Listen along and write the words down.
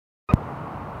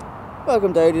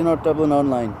Welcome to Audi North Dublin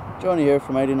Online. Johnny here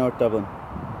from Audi North Dublin.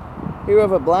 Here we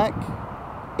have a black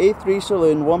A3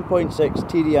 Saloon 1.6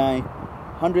 TDI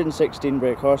 116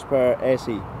 brake horsepower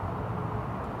SE.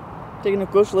 Taking a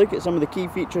close look at some of the key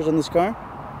features on this car.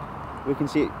 We can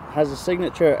see it has a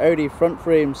signature Audi front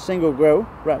frame single grille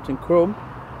wrapped in chrome.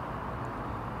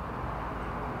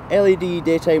 LED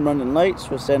daytime running lights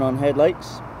with xenon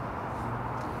headlights.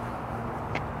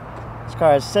 This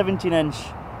car has 17-inch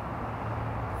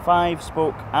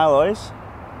 5-spoke alloys,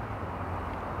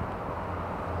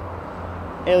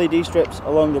 LED strips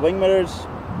along the wing mirrors,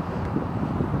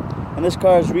 and this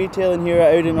car is retailing here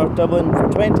at Audi North Dublin for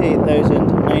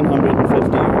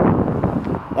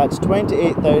 €28,950. That's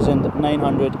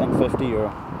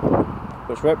 €28,950,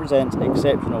 which represents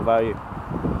exceptional value.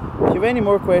 If you have any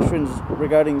more questions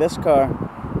regarding this car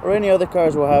or any other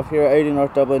cars we'll have here at Audi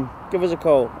North Dublin, give us a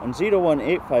call on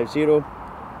 01850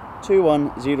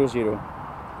 2100.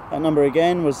 That number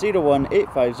again was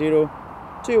 01850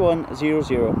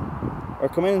 2100, or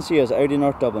come in and see us at Audi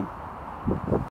North Dublin.